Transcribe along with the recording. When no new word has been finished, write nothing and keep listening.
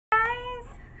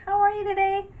are you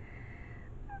today?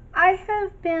 I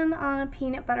have been on a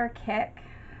peanut butter kick.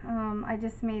 I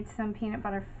just made some peanut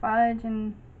butter fudge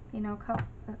and a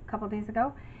couple days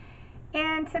ago.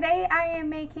 And today I am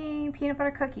making peanut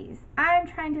butter cookies. I'm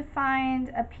trying to find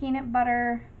a peanut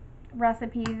butter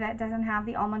recipe that doesn't have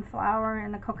the almond flour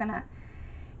and the coconut.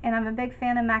 And I'm a big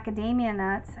fan of macadamia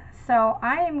nuts. So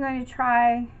I am going to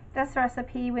try this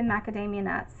recipe with macadamia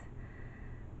nuts.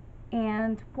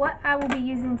 And what I will be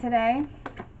using today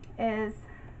is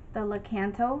the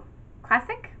Lakanto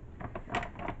Classic.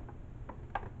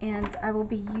 And I will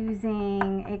be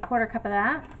using a 1/4 cup of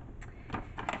that.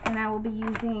 And I will be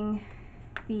using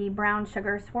the brown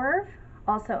sugar swerve,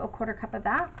 also a 1/4 cup of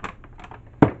that.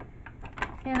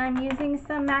 And I'm using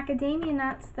some macadamia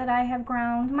nuts that I have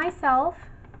ground myself,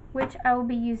 which I will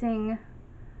be using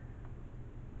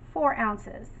 4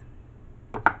 ounces.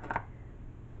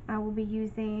 I will be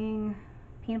using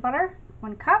peanut butter,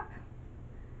 1 cup,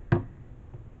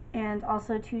 and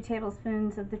also 2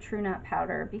 tablespoons of the true nut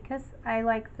powder because I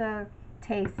like the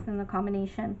taste and the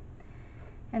combination.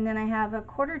 And then I have a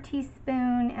 1/4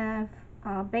 teaspoon of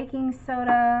baking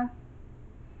soda,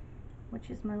 which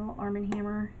is my little Arm &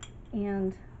 Hammer,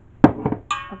 and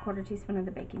a 1/4 teaspoon of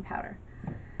the baking powder.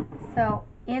 So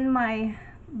in my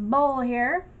bowl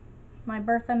here, my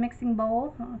Bertha mixing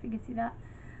bowl, I don't know if you can see that,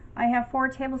 I have 4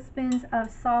 tablespoons of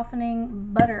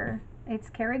softening butter. It's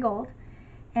Kerrygold.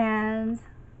 And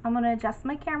I'm going to adjust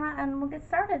my camera and we'll get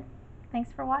started.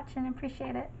 Thanks for watching. I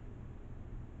appreciate it.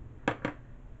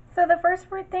 So the first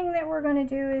thing that we're going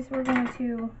to do is we're going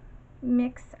to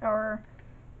mix our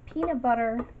peanut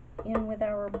butter in with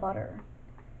our butter.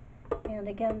 And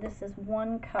again, this is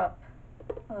 1 cup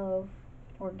of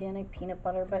organic peanut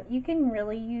butter, but you can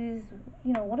really use,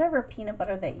 whatever peanut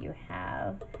butter that you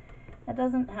have. It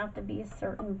doesn't have to be a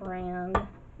certain brand.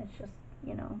 It's just,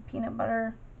 peanut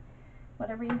butter,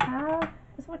 whatever you have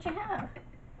is what you have.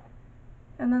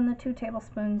 And then the 2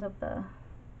 tablespoons of the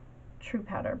true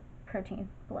powder protein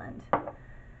blend.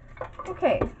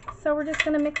 Okay, so we're just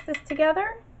going to mix this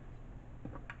together.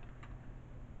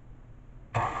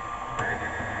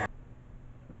 And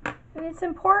it's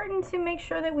important to make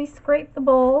sure that we scrape the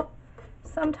bowl.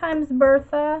 Sometimes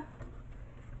Bertha,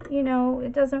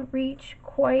 it doesn't reach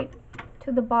quite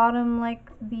to the bottom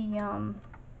like the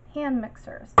hand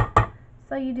mixers.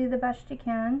 So you do the best you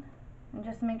can and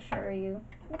just make sure you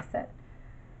mix it.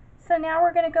 So now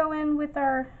we're going to go in with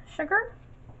our sugar.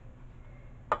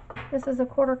 This is a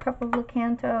 1/4 cup of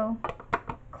Lakanto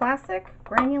Classic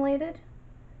granulated,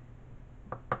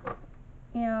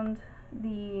 and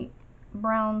the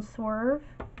brown swerve.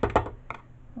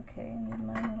 Okay, I need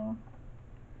my little,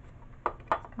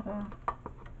 it's got a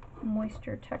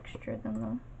moisture texture than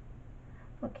the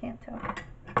Lakanto.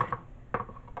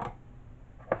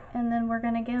 And then we're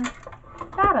going to give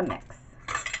that a mix.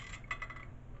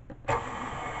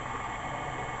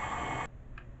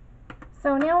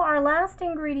 So now our last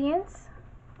ingredients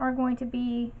are going to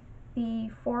be the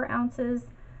 4 ounces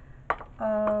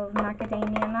of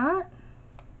macadamia nut,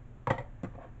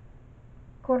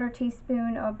 1/4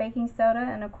 teaspoon of baking soda,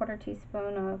 and a 1/4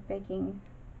 teaspoon of baking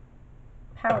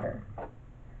powder.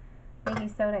 Baking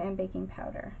soda and baking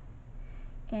powder.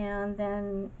 And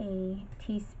then a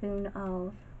teaspoon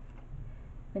of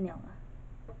vanilla.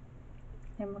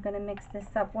 And we're going to mix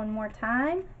this up one more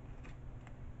time,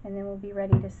 and then we'll be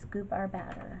ready to scoop our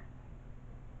batter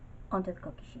onto the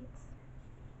cookie sheets.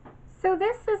 So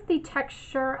this is the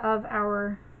texture of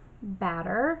our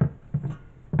batter,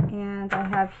 and I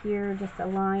have here just a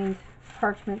lined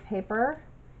parchment paper,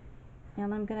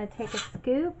 and I'm going to take a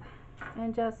scoop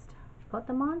and just put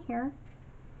them on here.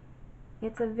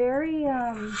 It's a very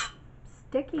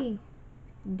sticky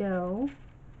dough,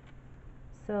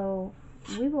 so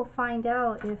we will find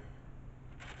out if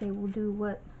they will do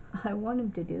what I want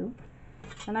them to do.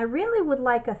 And I really would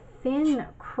like a thin,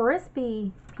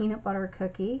 crispy peanut butter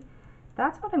cookie.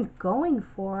 That's what I'm going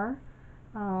for.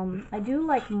 I do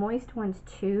like moist ones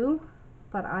too,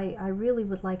 but I really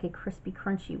would like a crispy,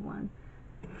 crunchy one.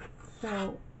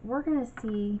 So we're going to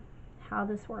see how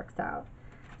this works out.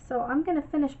 So I'm going to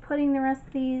finish putting the rest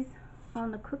of these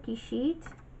on the cookie sheet.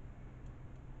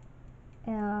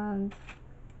 And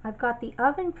I've got the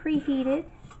oven preheated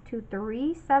to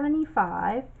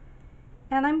 375.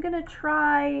 And I'm going to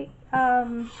try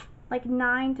like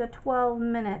 9 to 12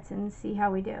 minutes and see how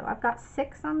we do. I've got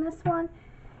 6 on this one.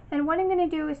 And what I'm going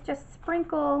to do is just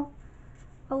sprinkle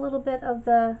a little bit of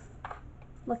the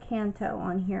Lakanto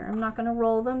on here. I'm not going to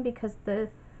roll them because the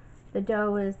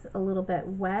dough is a little bit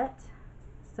wet.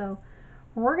 So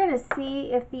we're going to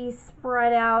see if these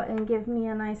spread out and give me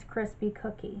a nice crispy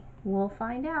cookie. We'll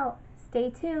find out. Stay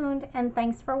tuned, and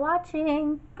thanks for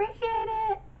watching. Appreciate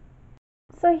it.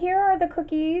 So here are the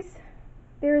cookies.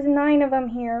 There's 9 of them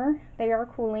here. They are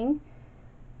cooling.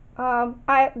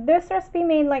 This recipe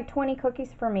made like 20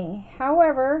 cookies for me.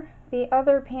 However, the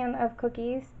other pan of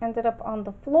cookies ended up on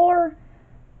the floor,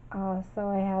 so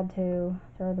I had to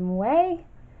throw them away.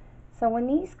 So when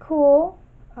these cool,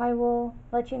 I will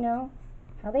let you know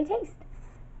how they taste.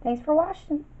 Thanks for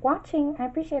watching. I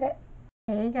appreciate it.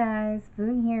 Hey guys,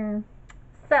 Boone here.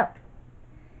 So,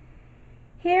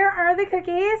 here are the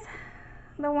cookies,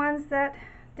 the ones that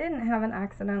didn't have an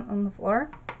accident on the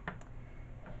floor.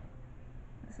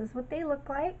 This is what they look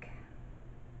like.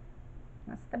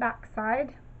 That's the back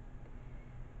side.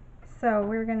 So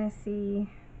we're gonna see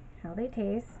how they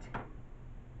taste.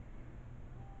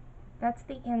 That's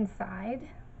the inside.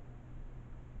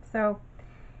 So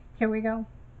here we go.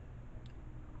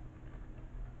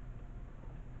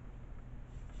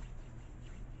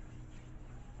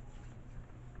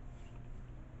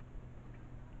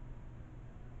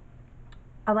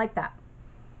 I like that.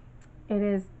 It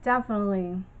is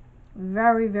definitely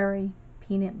very, very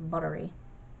peanut buttery.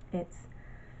 It's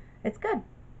good.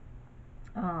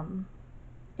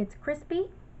 It's crispy,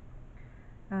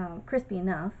 crispy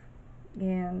enough,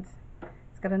 and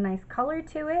it's got a nice color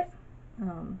to it.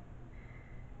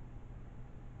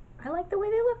 I like the way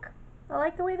they look. I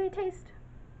like the way they taste.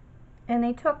 And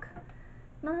they took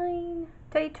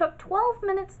 12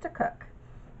 minutes to cook.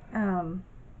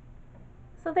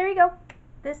 So there you go.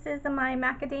 This is my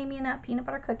macadamia nut peanut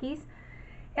butter cookies.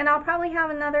 And I'll probably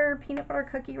have another peanut butter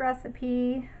cookie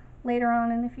recipe later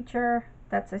on in the future.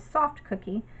 That's a soft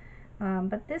cookie.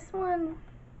 But this one's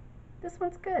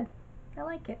good. I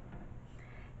like it.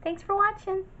 Thanks for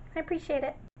watching. I appreciate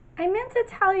it. I meant to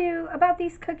tell you about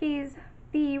these cookies.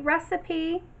 The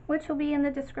recipe, which will be in the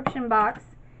description box,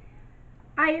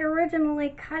 I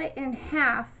originally cut it in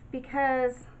half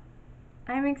because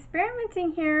I'm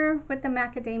experimenting here with the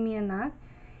macadamia nut.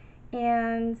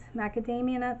 And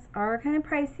macadamia nuts are kind of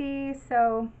pricey,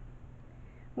 so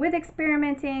with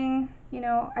experimenting, you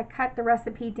know, I cut the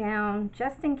recipe down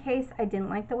just in case I didn't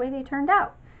like the way they turned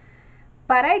out.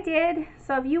 But I did,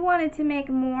 so if you wanted to make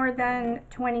more than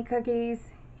 20 cookies,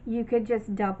 you could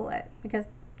just double it, because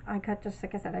I cut, just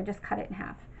like I said, I just cut it in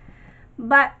half.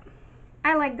 But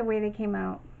I like the way they came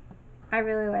out. I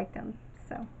really like them.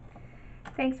 So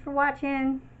thanks for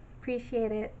watching.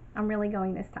 Appreciate it. I'm really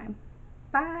going this time.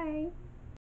 Bye.